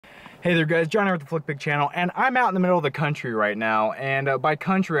Hey there guys, John here with the FLICKpick channel, and I'm out in the middle of the country right now, and by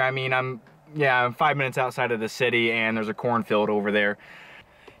country I mean I'm 5 minutes outside of the city and there's a cornfield over there.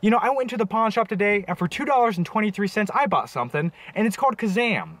 You know, I went to the pawn shop today and for $2.23 I bought something, and it's called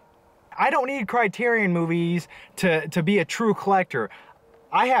Kazaam. I don't need Criterion movies to be a true collector.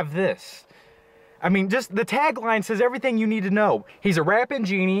 I have this. I mean, just the tagline says everything you need to know. He's a rapping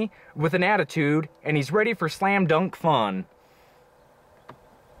genie with an attitude and he's ready for slam dunk fun.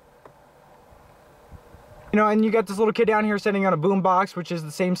 You know, and you got this little kid down here sitting on a boombox, which is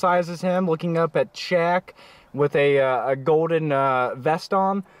the same size as him, looking up at Shaq with a golden vest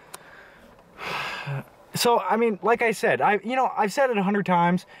on. So, I mean, like I said, I've said it 100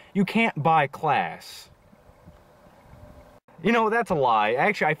 times, you can't buy class. You know, that's a lie.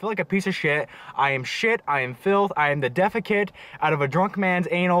 Actually, I feel like a piece of shit. I am shit, I am filth, I am the defecate out of a drunk man's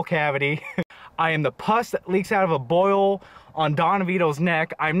anal cavity. I am the pus that leaks out of a boil on Don DeVito's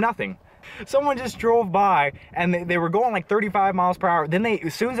neck. I'm nothing. Someone just drove by and they were going like 35 miles per hour. Then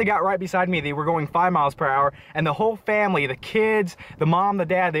as soon as they got right beside me, they were going 5 miles per hour. And the whole family, the kids, the mom, the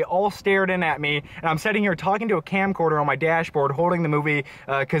dad, they all stared in at me. And I'm sitting here talking to a camcorder on my dashboard, holding the movie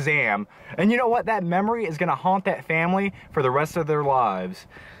Kazaam. And you know what? That memory is gonna haunt that family for the rest of their lives.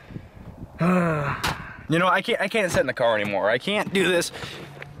 You know, I can't sit in the car anymore. I can't do this.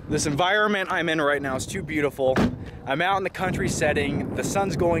 This environment I'm in right now is too beautiful. I'm out in the country setting, the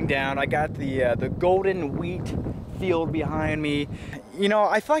sun's going down, I got the golden wheat field behind me. You know,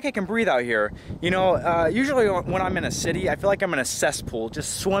 I feel like I can breathe out here. You know, usually when I'm in a city, I feel like I'm in a cesspool,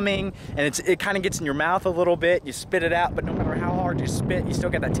 just swimming, and it kind of gets in your mouth a little bit, you spit it out, but no matter how hard you spit, you still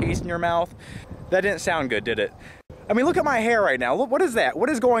get that taste in your mouth. That didn't sound good, did it? I mean, look at my hair right now. Look, what is that? What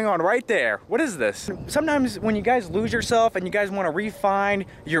is going on right there? What is this? Sometimes when you guys lose yourself and you guys want to refine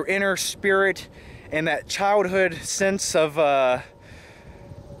your inner spirit and that childhood sense of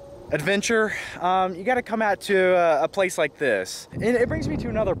adventure, you got to come out to a place like this. And it brings me to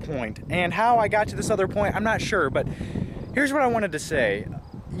another point. And how I got to this other point, I'm not sure. But here's what I wanted to say.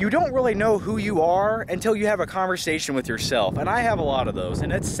 You don't really know who you are until you have a conversation with yourself. And I have a lot of those.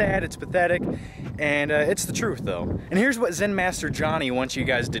 And it's sad, it's pathetic, and it's the truth though. And here's what Zen Master Johnny wants you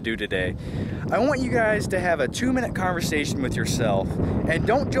guys to do today. I want you guys to have a 2-minute conversation with yourself. And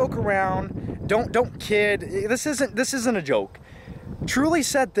don't joke around, don't kid. This isn't a joke. Truly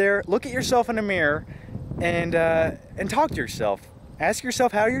sit there, look at yourself in the mirror, and talk to yourself. Ask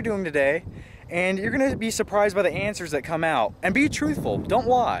yourself how you're doing today. And you're gonna be surprised by the answers that come out. And be truthful, don't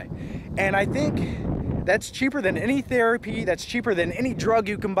lie. And I think that's cheaper than any therapy, that's cheaper than any drug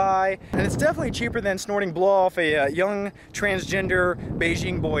you can buy, and it's definitely cheaper than snorting blow off a young transgender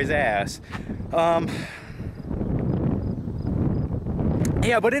Beijing boy's ass.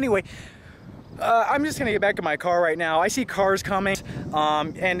 Yeah, but anyway, I'm just gonna get back in my car right now. I see cars coming,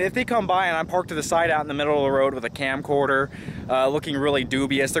 and if they come by and I'm parked to the side out in the middle of the road with a camcorder, looking really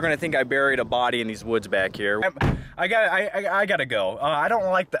dubious, they're gonna think I buried a body in these woods back here. I gotta go. I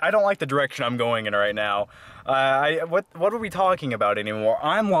don't like the direction I'm going in right now. What are we talking about anymore?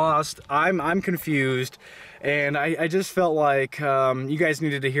 I'm lost. I'm confused. And I just felt like you guys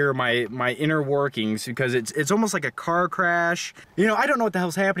needed to hear my inner workings, because it's almost like a car crash. You know, I don't know what the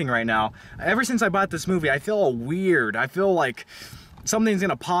hell's happening right now. Ever since I bought this movie, I feel weird. I feel like something's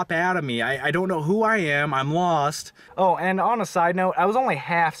gonna pop out of me. I don't know who I am. I'm lost. Oh, and on a side note, I was only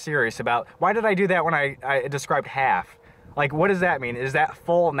half serious about why did I do that when I described half? Like, what does that mean? Is that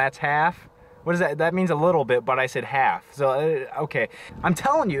full and that's half? What is that? That means a little bit, but I said half. So, okay. I'm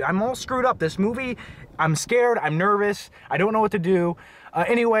telling you, I'm all screwed up. This movie, I'm scared, I'm nervous, I don't know what to do.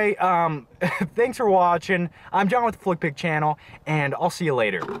 Anyway, thanks for watching. I'm John with the FLICKpick channel, and I'll see you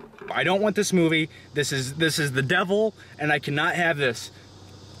later. I don't want this movie. This is the devil, and I cannot have this.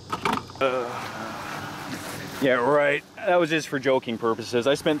 Yeah, right. That was just for joking purposes.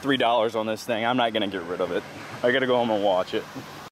 I spent $3 on this thing. I'm not gonna get rid of it. I gotta go home and watch it.